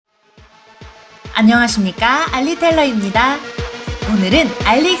안녕하십니까, 알리텔러입니다. 오늘은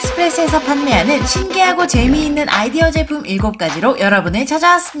알리익스프레스에서 판매하는 신기하고 재미있는 아이디어 제품 7가지로 여러분을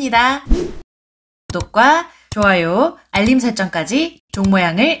찾아왔습니다. 구독과 좋아요, 알림 설정까지 종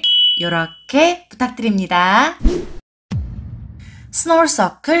모양을 이렇게 부탁드립니다. 스노어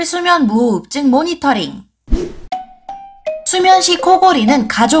서클 수면 무호흡증 모니터링. 수면 시 코골이는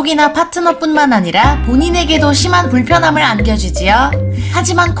가족이나 파트너뿐만 아니라 본인에게도 심한 불편함을 안겨주지요.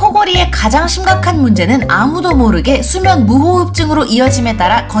 하지만 코골이의 가장 심각한 문제는 아무도 모르게 수면 무호흡증으로 이어짐에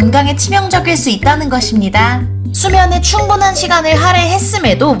따라 건강에 치명적일 수 있다는 것입니다. 수면에 충분한 시간을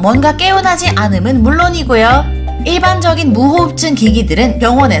할애했음에도 뭔가 깨어나지 않음은 물론이고요. 일반적인 무호흡증 기기들은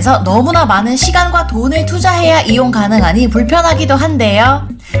병원에서 너무나 많은 시간과 돈을 투자해야 이용 가능하니 불편하기도 한데요.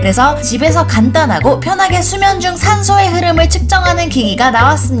 그래서 집에서 간단하고 편하게 수면 중 산소의 흐름을 측정하는 기기가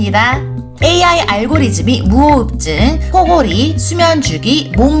나왔습니다. AI 알고리즘이 무호흡증, 코골이, 수면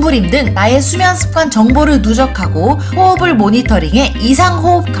주기, 몸부림 등 나의 수면 습관 정보를 누적하고 호흡을 모니터링해 이상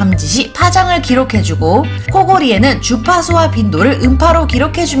호흡 감지 시 파장을 기록해주고 코골이에는 주파수와 빈도를 음파로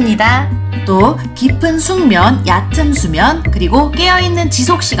기록해줍니다. 또 깊은 숙면, 얕은 수면, 그리고 깨어있는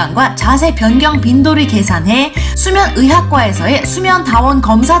지속시간과 자세 변경 빈도를 계산해 수면의학과에서의 수면다원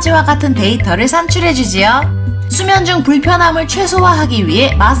검사지와 같은 데이터를 산출해주지요. 수면 중 불편함을 최소화하기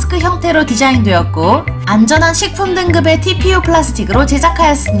위해 마스크 형태로 디자인되었고 안전한 식품 등급의 TPU 플라스틱으로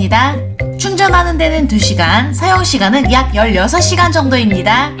제작하였습니다. 충전하는 데는 2시간, 사용시간은 약 16시간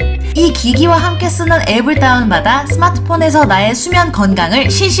정도입니다. 이 기기와 함께 쓰는 앱을 다운받아 스마트폰에서 나의 수면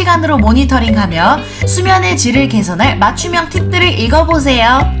건강을 실시간으로 모니터링하며 수면의 질을 개선할 맞춤형 팁들을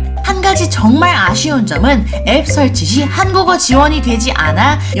읽어보세요. 한 가지 정말 아쉬운 점은 앱 설치 시 한국어 지원이 되지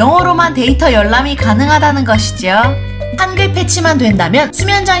않아 영어로만 데이터 열람이 가능하다는 것이죠. 한글 패치만 된다면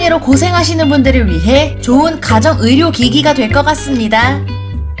수면장애로 고생하시는 분들을 위해 좋은 가정의료기기가 될 것 같습니다.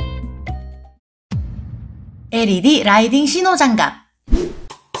 LED 라이딩 신호장갑.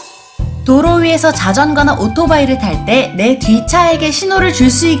 도로 위에서 자전거나 오토바이를 탈 때 내 뒷차에게 신호를 줄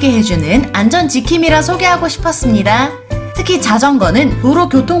수 있게 해주는 안전지킴이라 소개하고 싶었습니다. 특히 자전거는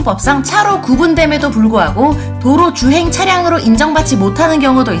도로교통법상 차로 구분됨에도 불구하고 도로 주행 차량으로 인정받지 못하는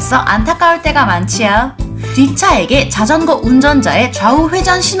경우도 있어 안타까울 때가 많지요. 뒷차에게 자전거 운전자의 좌우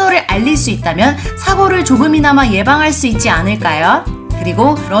회전 신호를 알릴 수 있다면 사고를 조금이나마 예방할 수 있지 않을까요?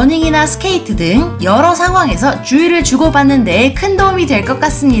 그리고 러닝이나 스케이트 등 여러 상황에서 주의를 주고받는 데에 큰 도움이 될 것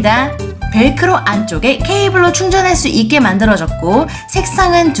같습니다. 벨크로 안쪽에 케이블로 충전할 수 있게 만들어졌고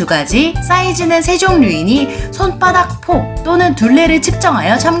색상은 2가지, 사이즈는 3종류이니 손바닥 폭 또는 둘레를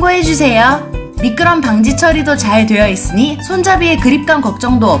측정하여 참고해주세요. 미끄럼 방지 처리도 잘 되어 있으니 손잡이의 그립감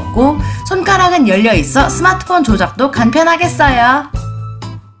걱정도 없고 손가락은 열려있어 스마트폰 조작도 간편하겠어요.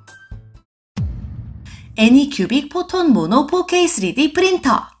 애니큐빅 포톤 모노 4K 3D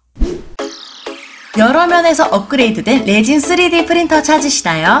프린터. 여러 면에서 업그레이드된 레진 3D 프린터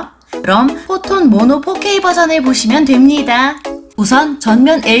찾으시나요? 그럼 포톤 모노 4K 버전을 보시면 됩니다. 우선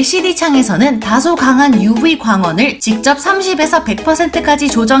전면 LCD 창에서는 다소 강한 UV 광원을 직접 30에서 100%까지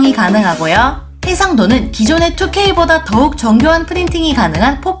조정이 가능하고요. 해상도는 기존의 2K보다 더욱 정교한 프린팅이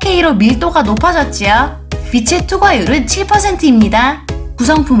가능한 4K로 밀도가 높아졌지요. 빛의 투과율은 7%입니다.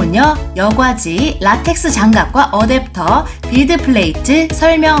 구성품은요, 여과지, 라텍스 장갑과 어댑터, 빌드 플레이트,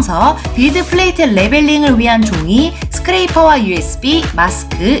 설명서, 빌드 플레이트 레벨링을 위한 종이, 스크레이퍼와 USB,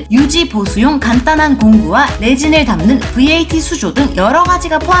 마스크, 유지 보수용 간단한 공구와 레진을 담는 VAT 수조 등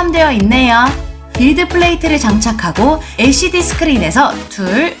여러가지가 포함되어 있네요. 빌드 플레이트를 장착하고 LCD 스크린에서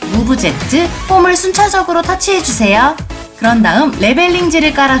툴, 무브 제트, 폼을 순차적으로 터치해주세요. 그런 다음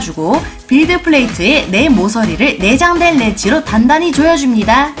레벨링지를 깔아주고 빌드 플레이트에 내 모서리를 내장된 렌치로 단단히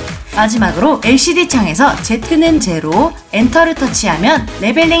조여줍니다. 마지막으로 LCD 창에서 Z는 제로, 엔터를 터치하면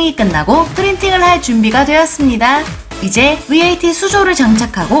레벨링이 끝나고 프린팅을 할 준비가 되었습니다. 이제 VAT 수조를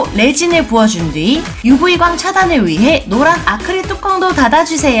장착하고 레진을 부어준 뒤 UV광 차단을 위해 노란 아크릴 뚜껑도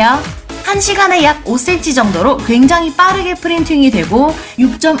닫아주세요. 1시간에 약 5cm 정도로 굉장히 빠르게 프린팅이 되고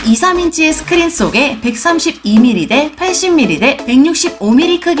 6.23인치의 스크린 속에 132mm 대 80mm 대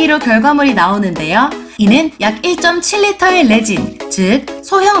 165mm 크기로 결과물이 나오는데요. 이는 약 1.7L의 레진, 즉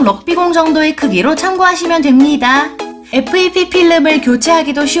소형 럭비공 정도의 크기로 참고하시면 됩니다. FEP 필름을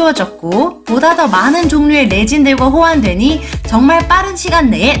교체하기도 쉬워졌고 보다 더 많은 종류의 레진들과 호환되니 정말 빠른 시간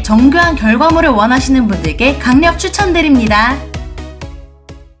내에 정교한 결과물을 원하시는 분들께 강력 추천드립니다.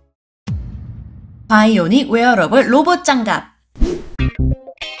 바이오닉 웨어러블 로봇 장갑.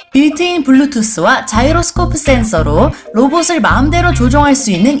 빌트인 블루투스와 자이로스코프 센서로 로봇을 마음대로 조종할 수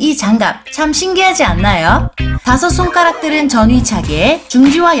있는 이 장갑 참 신기하지 않나요? 5 손가락들은 전위차게,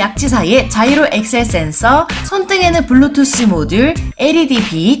 중지와 약지 사이에 자이로 엑셀 센서, 손등에는 블루투스 모듈, LED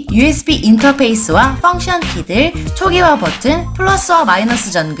빛, USB 인터페이스와 펑션 키들, 초기화 버튼, 플러스와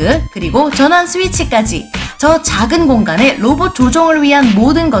마이너스 전극, 그리고 전원 스위치까지 저 작은 공간에 로봇 조종을 위한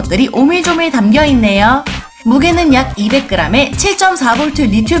모든 것들이 오밀조밀 담겨있네요. 무게는 약 200g에 7.4V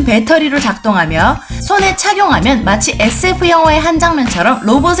리튬 배터리로 작동하며 손에 착용하면 마치 SF 영화의 한 장면처럼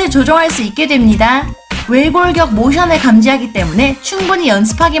로봇을 조종할 수 있게 됩니다. 외골격 모션을 감지하기 때문에 충분히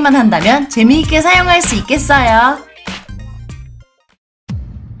연습하기만 한다면 재미있게 사용할 수 있겠어요.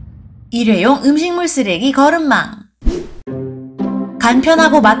 일회용 음식물 쓰레기 거름망.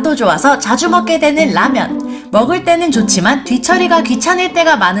 간편하고 맛도 좋아서 자주 먹게 되는 라면. 먹을 때는 좋지만 뒤처리가 귀찮을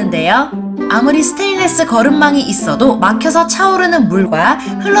때가 많은데요. 아무리 스테인리스 거름망이 있어도 막혀서 차오르는 물과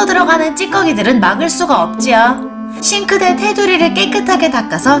흘러들어가는 찌꺼기들은 막을 수가 없지요. 싱크대 테두리를 깨끗하게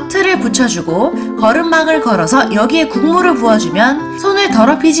닦아서 틀을 붙여주고 거름망을 걸어서 여기에 국물을 부어주면 손을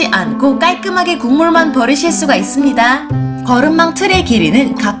더럽히지 않고 깔끔하게 국물만 버리실 수가 있습니다. 거름망 틀의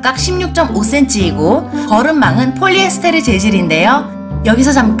길이는 각각 16.5cm이고 거름망은 폴리에스테르 재질인데요.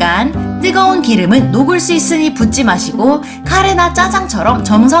 여기서 잠깐, 뜨거운 기름은 녹을 수 있으니 붓지 마시고 카레나 짜장처럼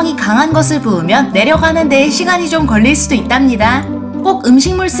점성이 강한 것을 부으면 내려가는 데에 시간이 좀 걸릴 수도 있답니다. 꼭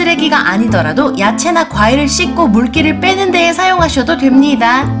음식물 쓰레기가 아니더라도 야채나 과일을 씻고 물기를 빼는 데에 사용하셔도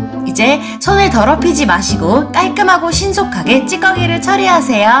됩니다. 이제 손을 더럽히지 마시고 깔끔하고 신속하게 찌꺼기를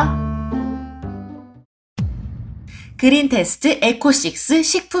처리하세요. 그린테스트 에코6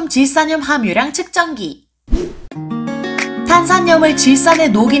 식품 질산염 함유량 측정기. 탄산염을 질산에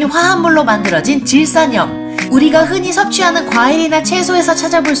녹인 화합물로 만들어진 질산염. 우리가 흔히 섭취하는 과일이나 채소에서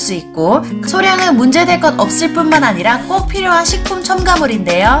찾아볼 수 있고 소량은 문제될 것 없을 뿐만 아니라 꼭 필요한 식품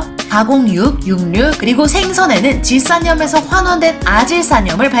첨가물인데요. 가공육, 육류, 그리고 생선에는 질산염에서 환원된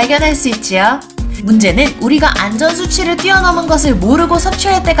아질산염을 발견할 수 있지요. 문제는 우리가 안전수치를 뛰어넘은 것을 모르고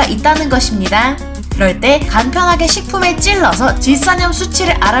섭취할 때가 있다는 것입니다. 그럴 때 간편하게 식품에 찔러서 질산염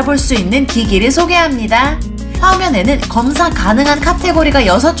수치를 알아볼 수 있는 기기를 소개합니다. 화면에는 검사 가능한 카테고리가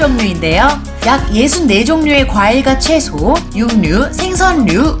 6종류인데요. 약 64종류의 과일과 채소, 육류,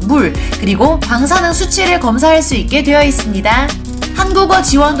 생선류, 물, 그리고 방사능 수치를 검사할 수 있게 되어 있습니다. 한국어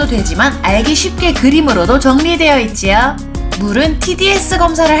지원도 되지만 알기 쉽게 그림으로도 정리되어 있지요. 물은 TDS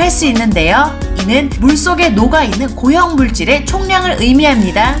검사를 할 수 있는데요. 이는 물속에 녹아있는 고형 물질의 총량을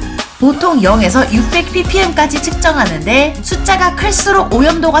의미합니다. 보통 0에서 600ppm까지 측정하는데 숫자가 클수록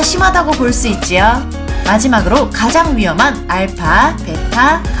오염도가 심하다고 볼 수 있지요. 마지막으로 가장 위험한 알파,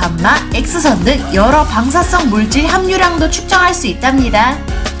 베타, 감마, X선 등 여러 방사성 물질 함유량도 측정할 수 있답니다.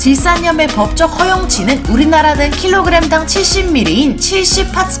 질산염의 법적 허용치는 우리나라는 킬로그램당 70ml인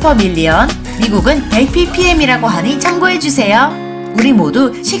 70parts/million, 미국은 100ppm이라고 하니 참고해주세요. 우리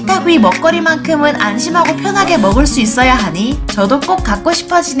모두 식탁 위 먹거리만큼은 안심하고 편하게 먹을 수 있어야 하니 저도 꼭 갖고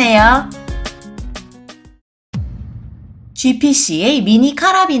싶어지네요. GPC의 미니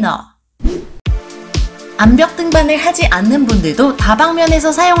카라비너. 암벽 등반을 하지 않는 분들도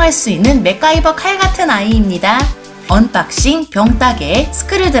다방면에서 사용할 수 있는 맥가이버 칼 같은 아이입니다. 언박싱, 병따개,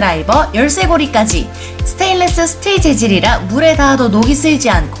 스크류드라이버, 열쇠고리까지 스테인리스 스틸 재질이라 물에 닿아도 녹이 슬지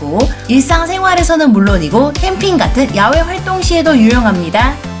않고 일상생활에서는 물론이고 캠핑 같은 야외 활동 시에도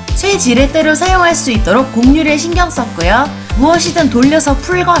유용합니다. 최지렛대로 사용할 수 있도록 곡률에 신경 썼고요. 무엇이든 돌려서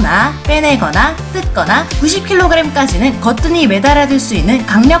풀거나 빼내거나 뜯거나 90kg까지는 거뜬히 매달아둘 수 있는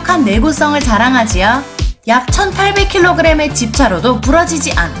강력한 내구성을 자랑하지요. 약 1800kg의 집차로도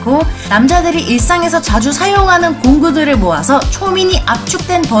부러지지 않고 남자들이 일상에서 자주 사용하는 공구들을 모아서 초미니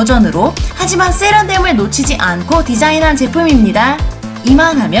압축된 버전으로 하지만 세련됨을 놓치지 않고 디자인한 제품입니다.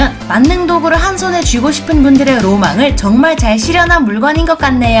 이만하면 만능 도구를 한 손에 쥐고 싶은 분들의 로망을 정말 잘 실현한 물건인 것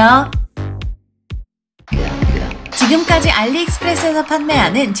같네요. 지금까지 알리익스프레스에서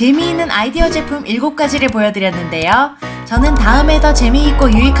판매하는 재미있는 아이디어 제품 7가지를 보여드렸는데요. 저는 다음에 더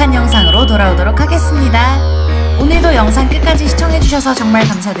재미있고 유익한 영상으로 돌아오도록 하겠습니다. 오늘도 영상 끝까지 시청해주셔서 정말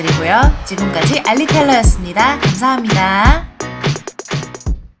감사드리고요. 지금까지 알리텔러였습니다. 감사합니다.